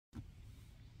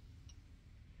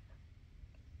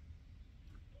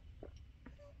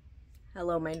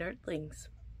Hello, my nerdlings.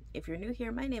 If you're new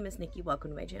here, my name is Nikki.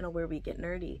 Welcome to my channel where we get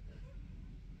nerdy.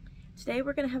 Today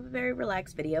we're going to have a very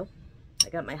relaxed video. I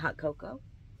got my hot cocoa.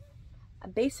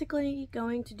 I'm basically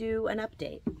going to do an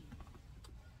update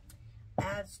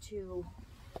as to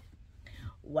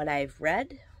what I've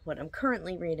read, what I'm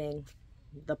currently reading,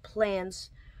 the plans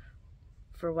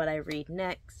for what I read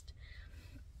next,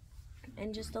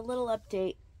 and just a little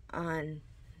update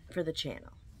for the channel.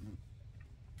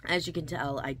 As you can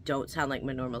tell, I don't sound like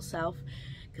my normal self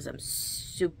because I'm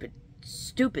stupid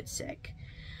sick.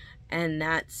 And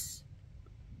that's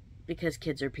because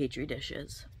kids are petri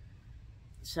dishes.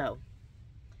 So,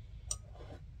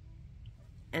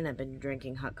 and I've been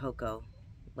drinking hot cocoa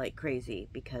like crazy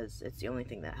because it's the only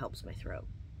thing that helps my throat.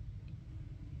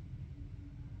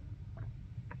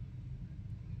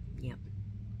 Yep.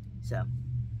 So,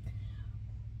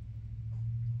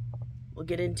 we'll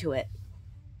get into it.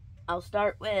 I'll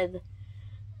start with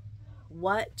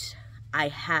what I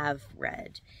have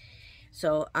read.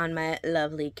 So on my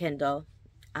lovely Kindle,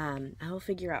 I'll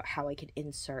figure out how I could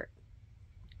insert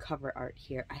cover art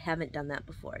here. I haven't done that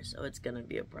before, so it's gonna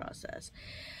be a process.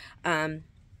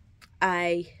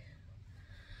 I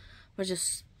was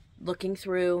just looking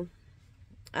through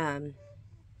the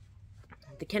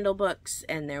Kindle books,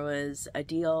 and there was a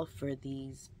deal for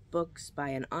these books by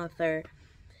an author.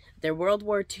 They're World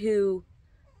War II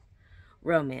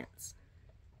romance,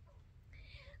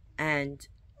 and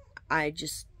I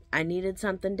needed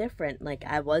something different. Like,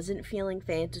 I wasn't feeling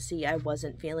fantasy, I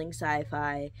wasn't feeling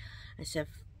sci-fi. I said,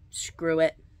 screw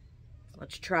it,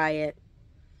 let's try it.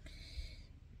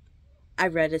 I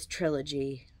read his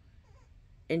trilogy,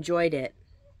 enjoyed it,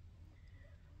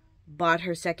 bought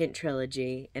her second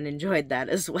trilogy and enjoyed that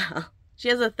as well. She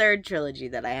has a third trilogy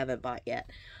that I haven't bought yet.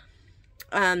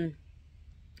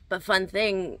 But fun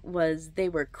thing was, they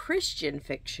were Christian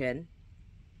fiction.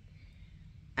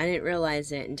 I didn't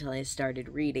realize it until I started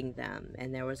reading them,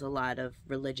 and there was a lot of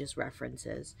religious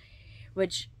references,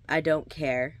 which I don't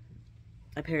care.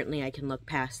 Apparently I can look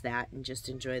past that and just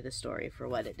enjoy the story for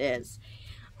what it is.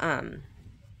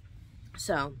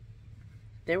 So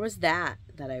there was that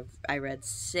I read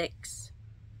 6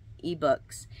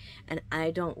 ebooks, and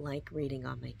I don't like reading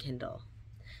on my Kindle.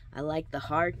 I like the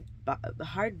hard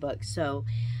books, so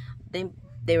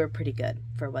they were pretty good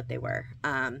for what they were.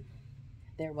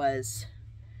 There was,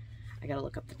 I gotta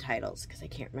look up the titles because I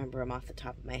can't remember them off the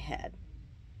top of my head.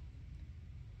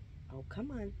 Oh,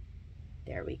 come on.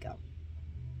 There we go.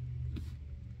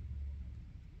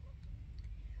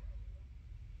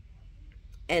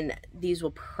 And these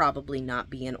will probably not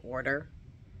be in order.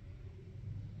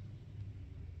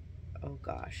 Oh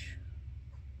gosh.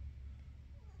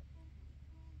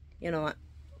 You know what?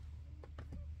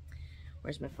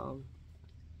 Where's my phone?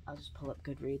 I'll just pull up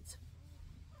Goodreads.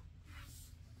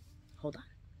 Hold on.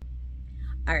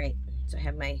 Alright, so I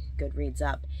have my Goodreads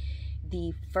up.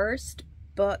 The first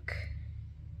book,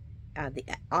 the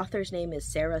author's name is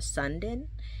Sarah Sundin.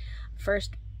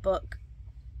 First book,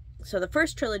 so the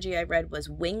first trilogy I read was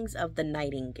Wings of the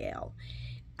Nightingale.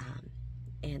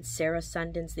 And Sarah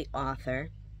Sundin's the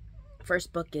author.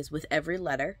 First book is With Every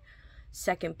Letter.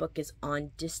 Second book is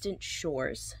On Distant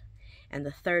Shores. And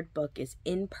the third book is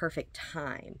In Perfect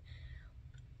Time.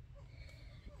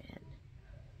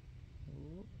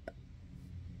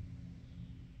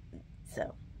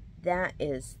 So that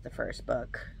is the first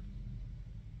book.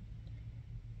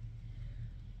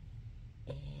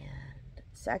 And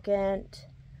second.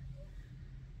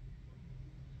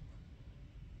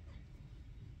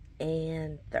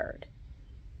 And third.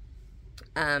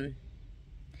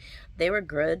 They were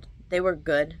good. They were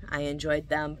good. I enjoyed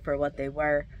them for what they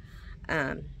were.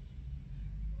 I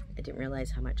didn't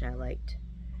realize how much I liked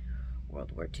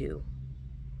World War II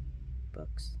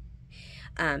books.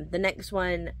 The next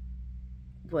one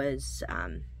was,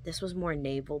 this was more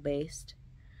naval based.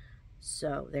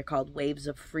 So they're called Waves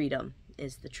of Freedom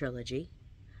is the trilogy.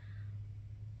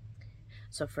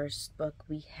 So first book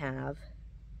we have,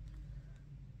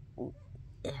 you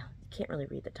can't really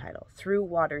read the title, Through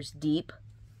Waters Deep.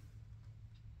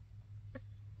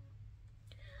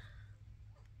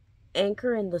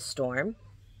 Anchor in the Storm.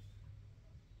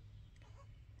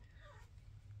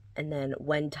 And then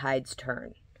When Tides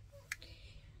Turn.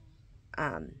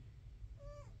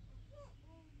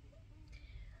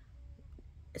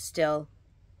 Still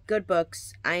good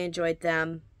books. I enjoyed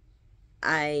them.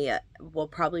 I will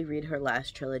probably read her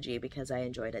last trilogy because I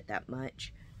enjoyed it that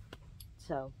much.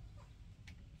 So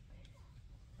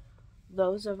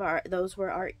those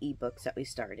were our ebooks that we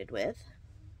started with.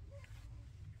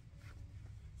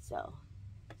 So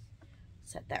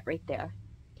set that right there.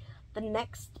 The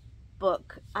next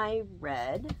book I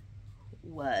read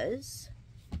was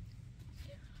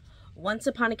Once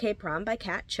Upon a K-Prom by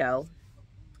Kat Cho.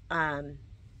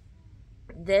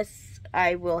 This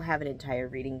I will have an entire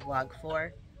reading vlog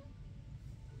for.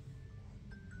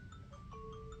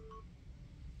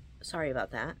 Sorry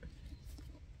about that.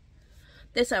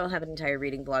 This I will have an entire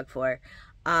reading vlog for.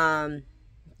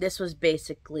 This was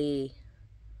basically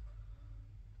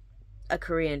a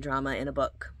Korean drama in a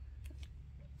book.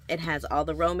 It has all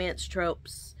the romance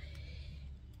tropes,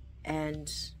 and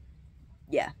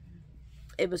yeah,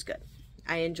 it was good.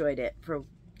 I enjoyed it.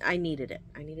 I needed it.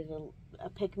 I needed a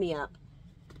pick-me-up,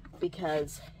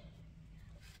 because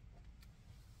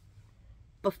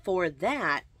before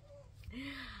that,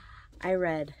 I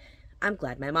read I'm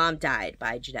Glad My Mom Died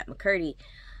by Jeanette McCurdy.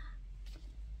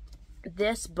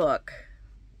 This book,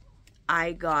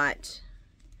 I got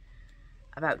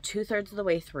about 2/3 of the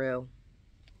way through,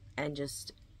 and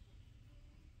just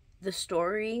the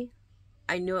story,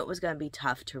 I knew it was going to be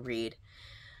tough to read,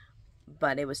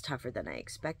 but it was tougher than I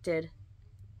expected.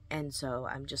 And so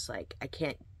I'm just like, I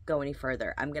can't go any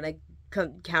further. I'm going to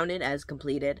count it as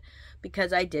completed,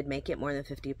 because I did make it more than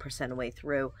 50% of the way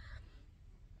through.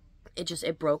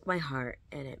 It broke my heart,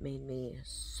 and it made me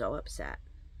so upset.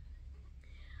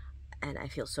 And I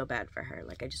feel so bad for her.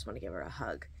 Like, I just want to give her a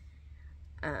hug.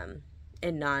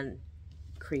 In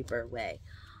non-creeper way.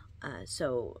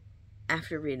 So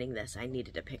after reading this, I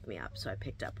needed to pick me up. So I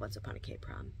picked up Once Upon a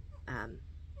K-Prom.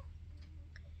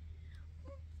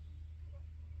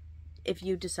 If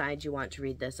you decide you want to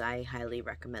read this, I highly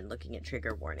recommend looking at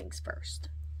trigger warnings first.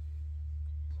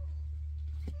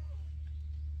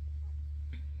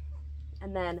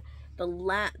 And then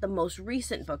the most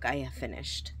recent book I have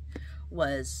finished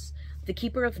was The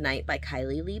Keeper of Night by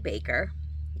Kylie Lee Baker.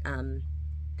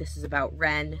 This is about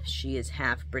Ren. She is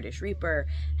half British Reaper,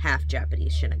 half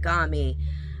Japanese Shinigami,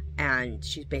 and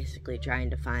she's basically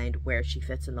trying to find where she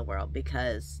fits in the world,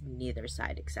 because neither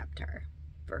side accept her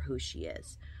for who she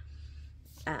is.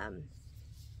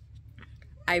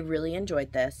 I really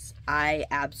enjoyed this. I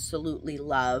absolutely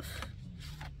love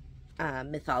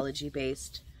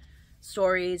mythology-based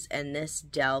stories, and this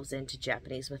delves into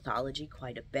Japanese mythology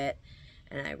quite a bit,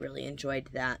 and I really enjoyed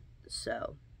that.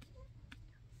 So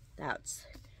that's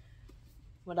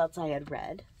what else I had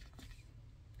read.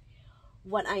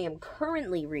 What I am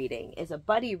currently reading is a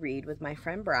buddy read with my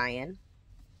friend Brian,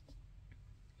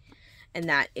 and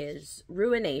that is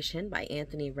Ruination by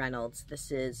Anthony Reynolds.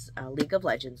 This is a League of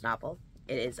Legends novel.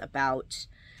 It is about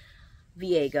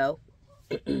Viego,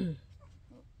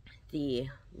 the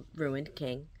ruined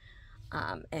king,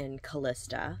 and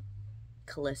Callista.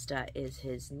 Callista is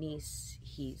his niece.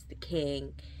 He's the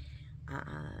king.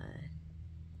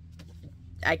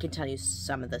 I can tell you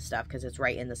some of the stuff because it's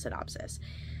right in the synopsis.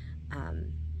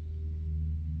 An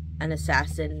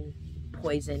assassin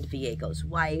poisoned Viego's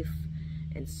wife,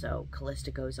 and so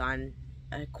Callista goes on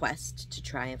a quest to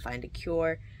try and find a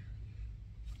cure.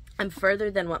 I'm further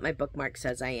than what my bookmark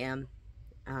says I am,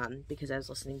 because I was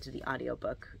listening to the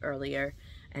audiobook earlier,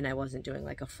 and I wasn't doing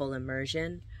like a full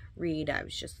immersion read. I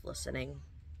was just listening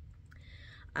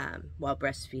while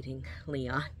breastfeeding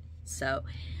Leon. So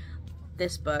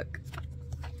this book,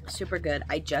 super good.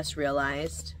 I just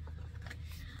realized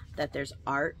that there's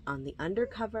art on the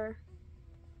undercover,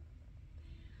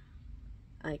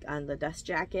 like on the dust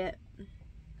jacket,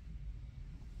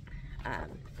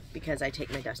 because I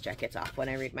take my dust jackets off when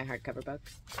I read my hardcover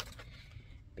books,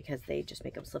 because they just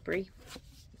make them slippery.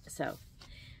 So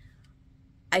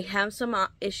I have some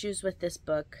issues with this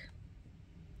book,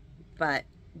 but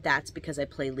that's because I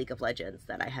play League of Legends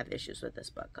that I have issues with this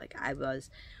book. Like,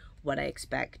 what I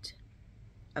expect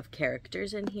of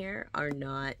characters in here are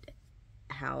not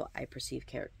how I perceive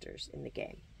characters in the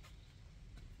game,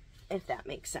 if that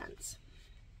makes sense.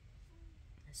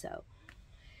 So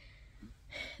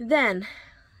then,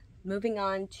 moving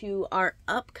on to our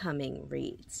upcoming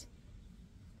reads.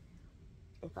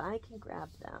 If I can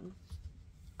grab them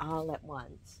all at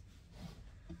once.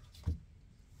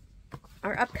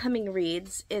 Our upcoming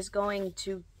reads is going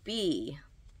to be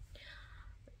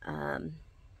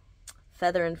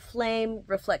Feather and Flame,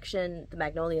 Reflection, The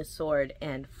Magnolia Sword,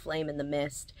 and Flame in the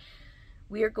Mist.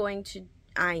 I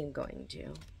am going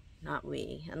to, not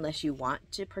we, unless you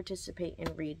want to participate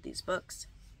and read these books.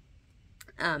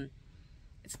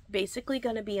 It's basically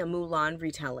going to be a Mulan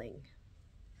retelling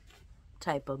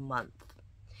type of month.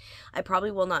 I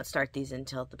probably will not start these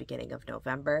until the beginning of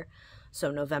November. So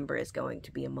November is going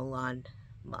to be a Mulan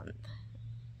month.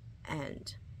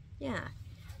 And yeah,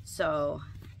 so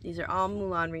these are all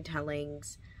Mulan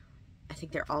retellings. I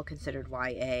think they're all considered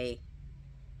YA.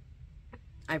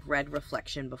 I've read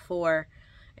Reflection before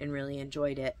and really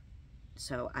enjoyed it.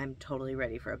 So I'm totally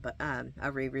ready for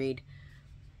a reread.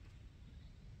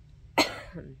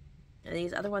 And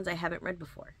these other ones I haven't read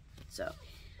before, so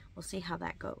we'll see how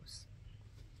that goes.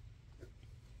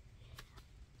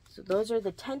 So those are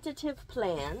the tentative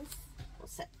plans. We'll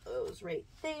set those right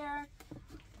there.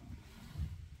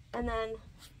 And then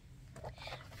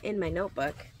in my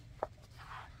notebook,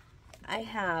 I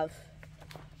have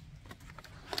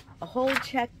a whole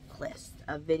checklist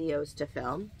of videos to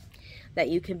film that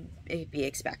you can be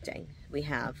expecting. We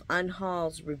have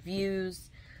unhauls, reviews,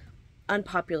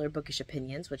 unpopular bookish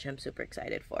opinions, which I'm super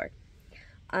excited for.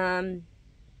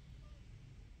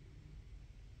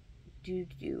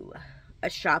 A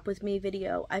shop with me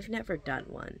video. I've never done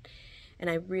one, and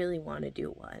I really want to do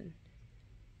one.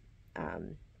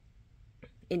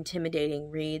 Intimidating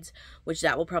reads, which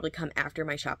that will probably come after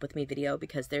my shop with me video,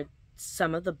 because they're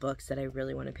some of the books that I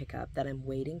really want to pick up that I'm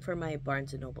waiting for my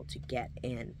Barnes & Noble to get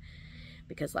in,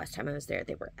 because last time I was there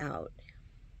they were out,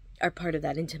 are part of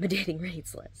that intimidating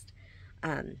reads list.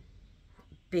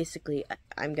 Basically,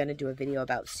 I'm going to do a video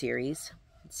about series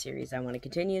I want to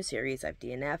continue, series I've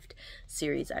DNF'd,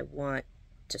 series I want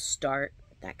to start,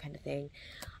 that kind of thing.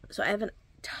 So I have a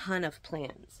ton of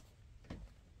plans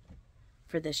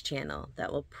for this channel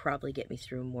that will probably get me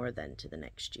through more than to the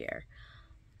next year.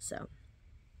 So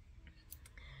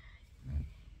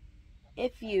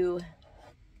if you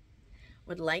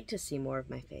would like to see more of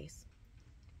my face,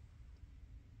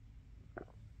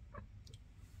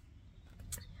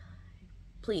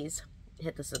 please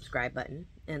hit the subscribe button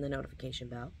and the notification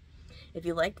bell. If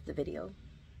you liked the video,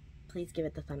 please give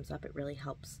it the thumbs up. It really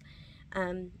helps.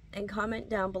 And comment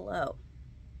down below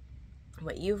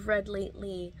what you've read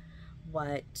lately,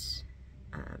 what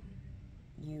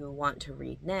you want to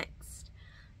read next.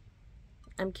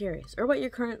 I'm curious. Or what you're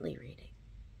currently reading.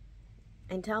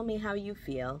 And tell me how you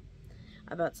feel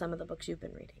about some of the books you've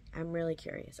been reading. I'm really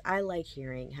curious. I like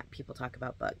hearing how people talk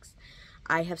about books.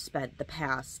 I have spent the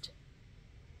past,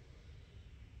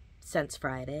 since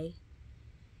Friday,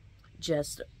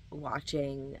 just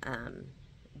watching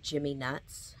Jimmy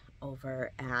Nuts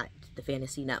over at the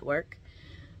Fantasy Network.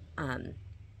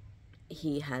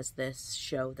 He has this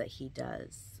show that he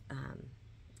does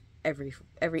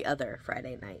every other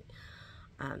Friday night.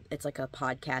 It's like a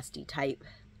podcasty type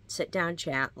sit-down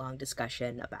chat, long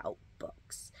discussion about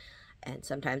books. And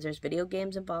sometimes there's video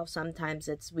games involved. Sometimes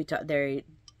it's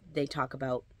they talk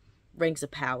about Rings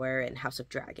of Power and House of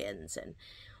Dragons and,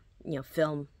 you know,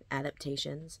 film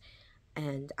adaptations.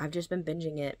 And I've just been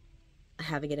binging it,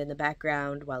 having it in the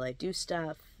background while I do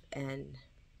stuff, and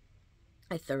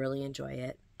I thoroughly enjoy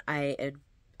it. I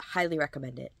highly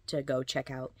recommend it to go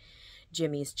check out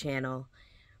Jimmy's channel.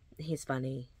 He's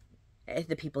funny.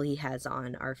 The people he has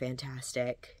on are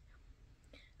fantastic.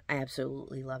 I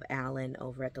absolutely love Alan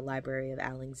over at the Library of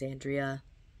Alexandria.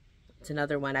 It's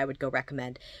another one I would go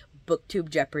recommend. BookTube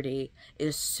Jeopardy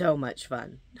is so much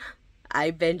fun.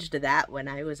 I binged that when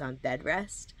I was on bed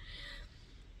rest,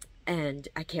 and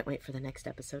I can't wait for the next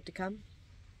episode to come.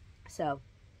 So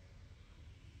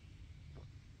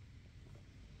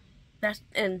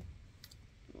and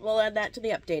we'll add that to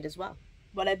the update as well.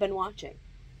 What I've been watching.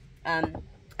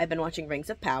 I've been watching Rings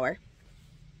of Power.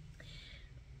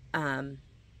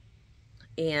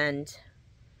 And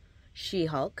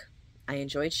She-Hulk. I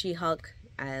enjoyed She-Hulk.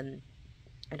 I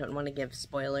don't want to give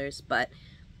spoilers, but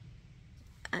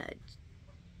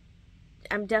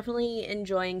I'm definitely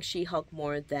enjoying She-Hulk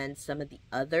more than some of the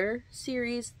other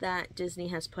series that Disney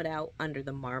has put out under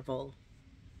the Marvel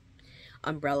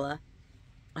umbrella.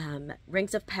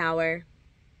 Rings of Power.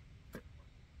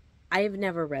 I have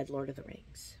never read Lord of the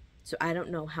Rings, so I don't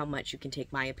know how much you can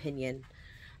take my opinion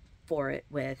for it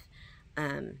with.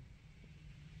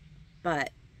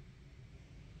 But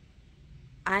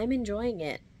I'm enjoying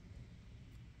it.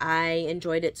 I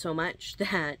enjoyed it so much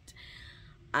that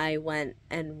I went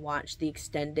and watched the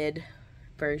extended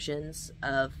versions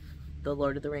of the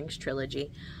Lord of the Rings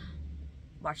trilogy.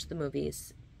 Watched the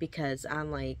movies, because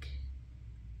I'm like,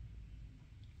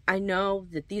 I know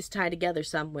that these tie together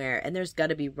somewhere, and there's got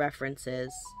to be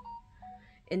references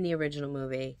in the original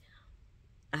movie.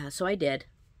 So I did,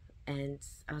 and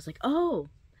I was like, oh,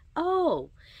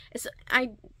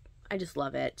 I just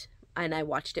love it. And I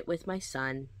watched it with my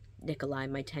son, Nikolai,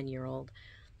 my 10-year-old.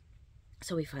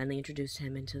 So we finally introduced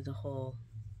him into the whole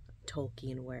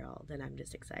Tolkien world, and I'm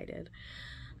just excited.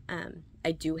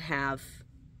 I do have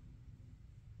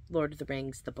Lord of the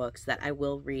Rings, the books, that I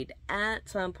will read at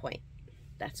some point.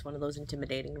 That's one of those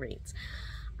intimidating reads.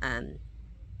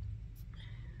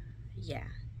 Yeah.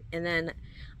 And then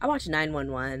I watched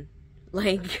 911.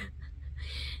 Like,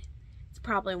 it's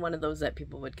probably one of those that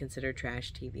people would consider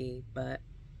trash TV, but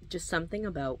just something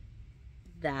about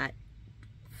that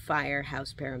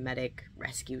firehouse paramedic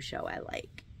rescue show I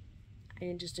like.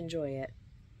 I just enjoy it.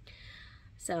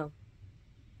 So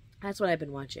that's what I've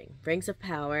been watching. Rings of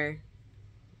Power,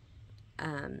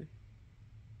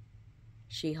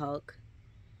 She-Hulk,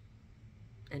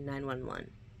 and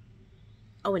 911.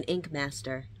 Oh, and Ink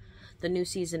Master. The new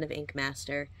season of Ink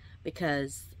Master,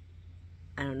 because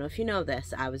I don't know if you know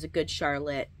this, I was a good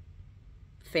Charlotte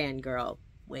fangirl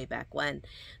way back when.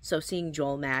 So seeing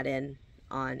Joel Madden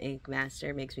on Ink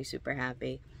Master makes me super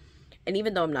happy. And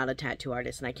even though I'm not a tattoo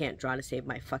artist and I can't draw to save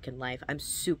my fucking life, I'm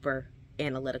super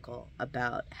analytical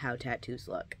about how tattoos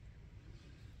look.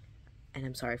 And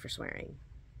I'm sorry for swearing.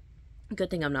 Good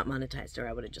thing I'm not monetized or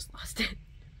I would have just lost it.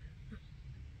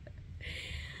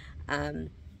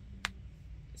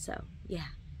 So, yeah.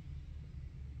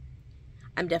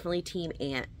 I'm definitely Team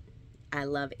Ant. I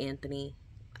love Anthony.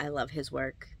 I love his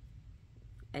work.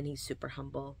 And he's super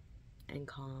humble and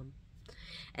calm.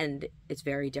 And it's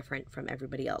very different from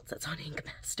everybody else that's on Ink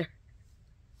Master.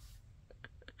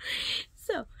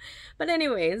 So, but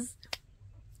anyways,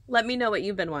 let me know what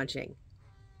you've been watching.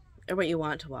 Or what you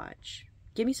want to watch.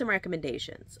 Give me some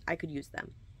recommendations. I could use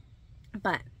them.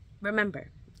 But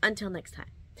remember, until next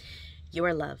time, you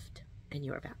are loved and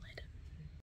you are valid.